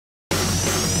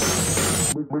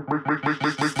Make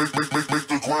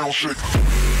the ground shake.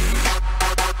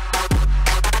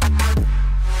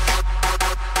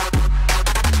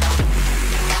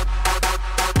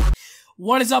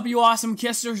 What is up, you awesome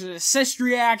kissers? It's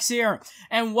CistReactZ here,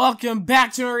 and welcome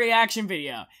back to a reaction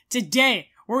video. Today,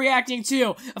 we're reacting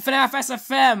to a FNAF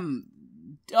SFM,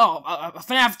 a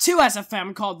FNAF 2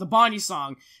 SFM called The Bonnie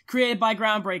Song, created by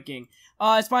Groundbreaking.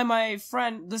 It's by my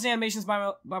friend, this animation is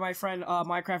by my friend,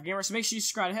 MINECRAFTGAMER, so make sure you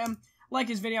subscribe to him, like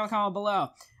his video, and comment below.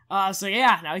 So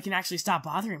yeah, now he can actually stop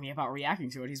bothering me about reacting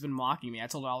to it. He's been mocking me. I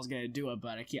told him I was gonna do it,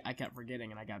 but I kept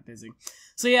forgetting and I got busy.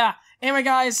 So yeah, anyway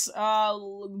guys,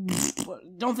 don't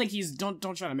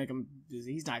try to make him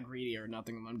busy. He's not greedy or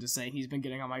nothing. I'm just saying he's been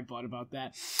getting on my butt about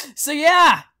that. So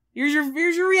yeah, here's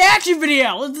your reaction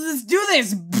video. Let's do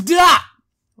this. Blah!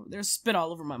 There's spit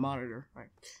all over my monitor. All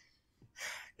right.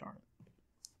 Darn it.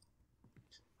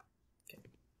 Okay.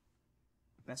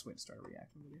 Best way to start a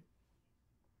reaction video.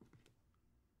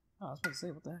 Oh, I was about to say,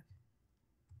 what the heck?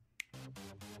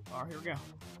 Alright, here we go.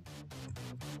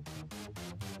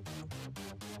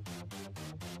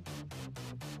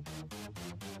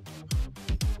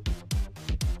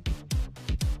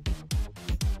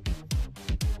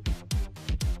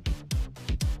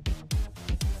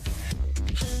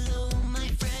 Hello, my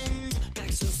friend.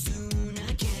 Back so soon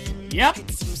again. Yep. It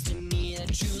seems to me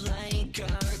that you like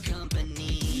our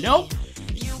company. Nope.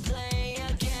 You play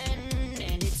again,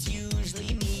 and it's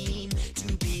usually me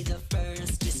to be the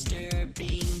first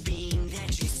disturbing being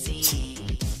that you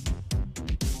see.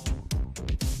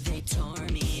 They tore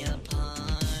me apart.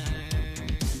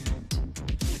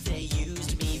 They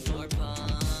used me for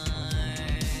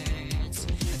parts.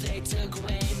 They took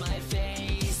away my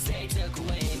face. They took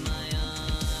away my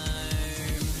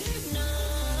arm. No.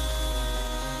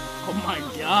 Oh my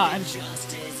god.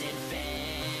 Just isn't fair.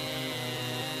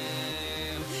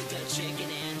 The chicken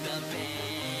and the bear.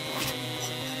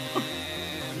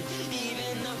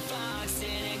 Even the fox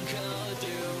didn't go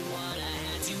through what I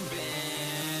had to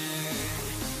bear.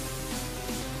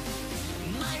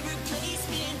 My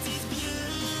replacement is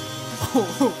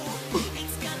blue.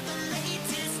 It's got the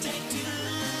latest tattoo.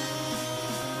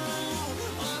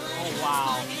 Oh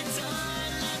wow. Guitar,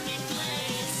 let me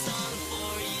play a song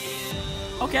for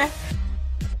you. Okay.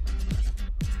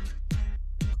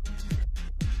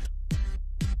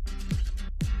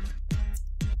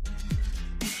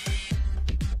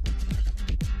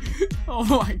 Oh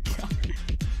my god.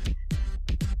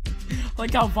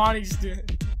 Like how Bonnie's doing.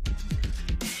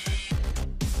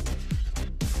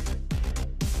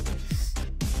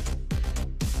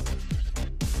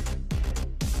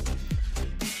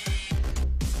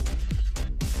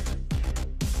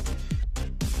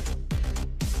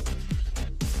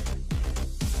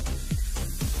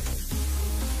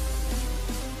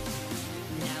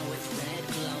 Now with red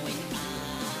glowing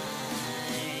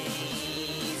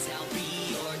eyes, I'll be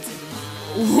your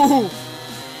demise. Ooh.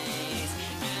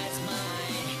 As my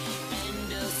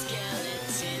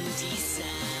endoskeleton decides.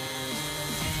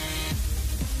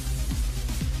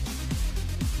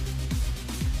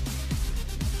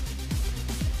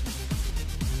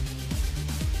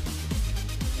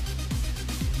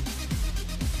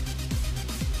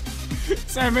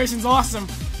 This animation's awesome.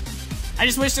 I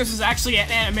just wish this was actually an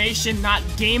animation, not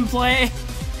gameplay.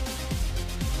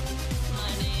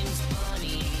 My name's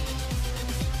Bonnie.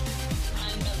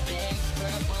 I'm the big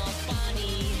purple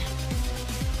bunny.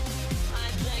 I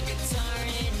play guitar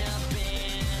in a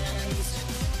band.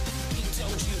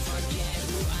 Don't you forget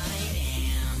who I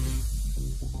am.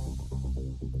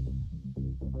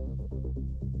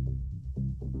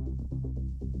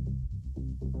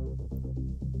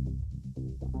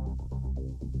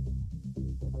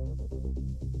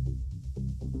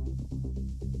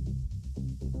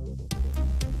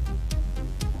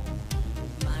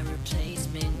 My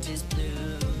replacement is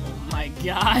blue. Oh my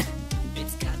god.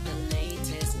 It's got the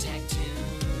latest tattoo.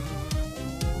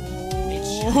 It's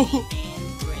Oh. shiny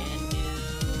and brand new.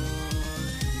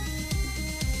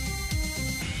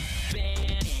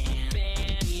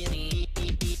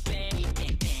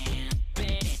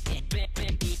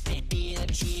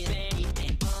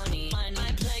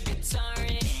 I play guitar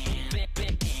in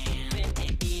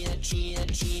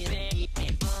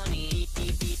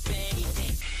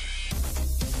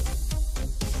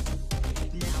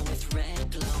now with red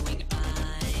glowing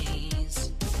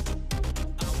eyes,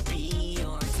 I'll be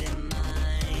your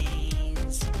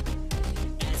demise.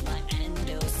 As my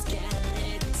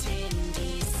endoskeleton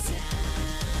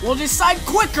decides. We'll decide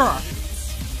quicker.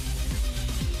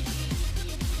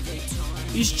 They tore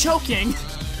me He's choking.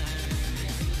 apart.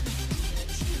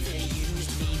 They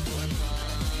used me for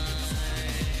parts.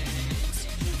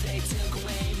 They took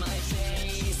away my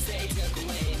face.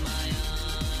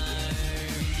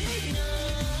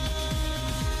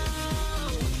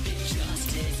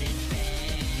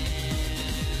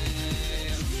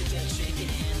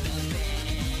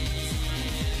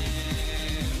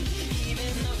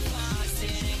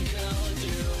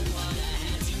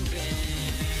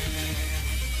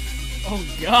 Oh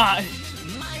God.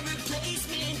 My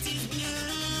replacement is blue.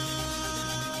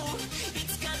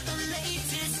 It's got the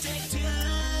latest tech too.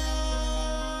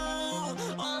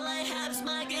 All I have's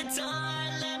my guitar.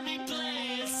 Let me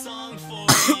play a song for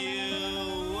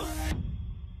you.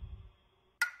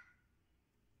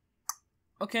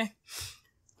 Okay.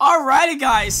 Alrighty,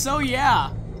 guys. So yeah.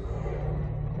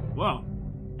 Whoa,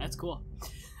 that's cool.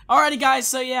 Alrighty, guys.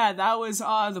 So yeah, that was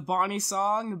the Bonnie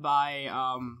song by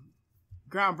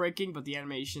groundbreaking, but the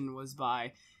animation was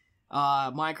by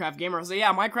MINECRAFTGAMER. So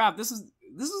yeah, Minecraft. This is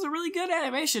a really good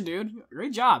animation, dude.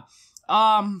 Great job.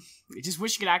 I just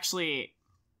wish you could actually.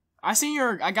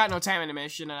 I got no time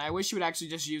animation, and I wish you would actually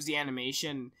just use the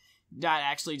animation, not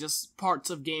actually just parts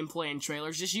of gameplay and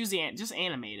trailers. Just just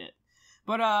animate it.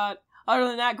 But other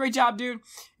than that, great job, dude.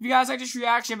 If you guys like this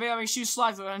reaction video, make sure you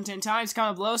select the 10 times,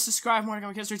 comment below, subscribe, more to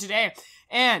come history today.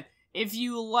 And if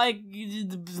you like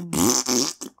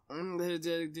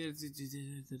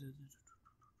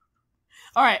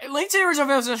alright, link to the original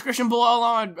video in the description below,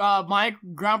 along with my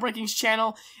Groundbreaking's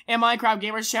channel and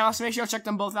MINECRAFTGAMER's channel, so make sure you check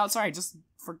them both out. Sorry, just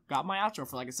forgot my outro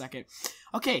for like a second.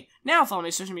 Okay, now follow me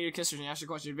on social media, Kissers, and ask your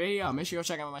question video. Make sure you go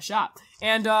check out my shop.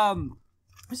 And I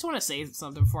just want to say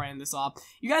something before I end this off.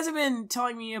 You guys have been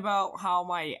telling me about how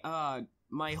my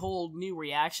my whole new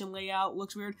reaction layout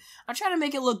looks weird. I'm trying to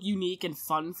make it look unique and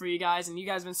fun for you guys, and you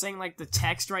guys have been saying like the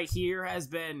text right here has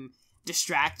been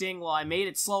distracting. Well, I made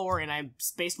it slower and I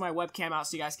spaced my webcam out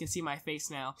so you guys can see my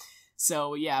face now.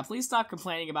 So yeah, please stop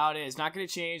complaining about it. It's not going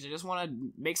to change. I just want to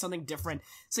make something different.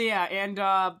 So yeah, and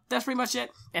that's pretty much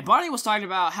it. And Bonnie was talking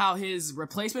about how his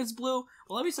replacement's blue.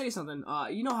 Well, let me tell you something.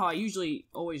 You know how I usually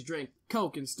always drink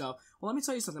Coke and stuff. Well, let me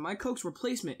tell you something. My Coke's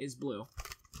replacement is blue.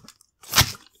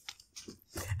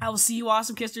 I will see you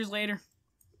awesome kissers later.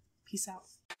 Peace out.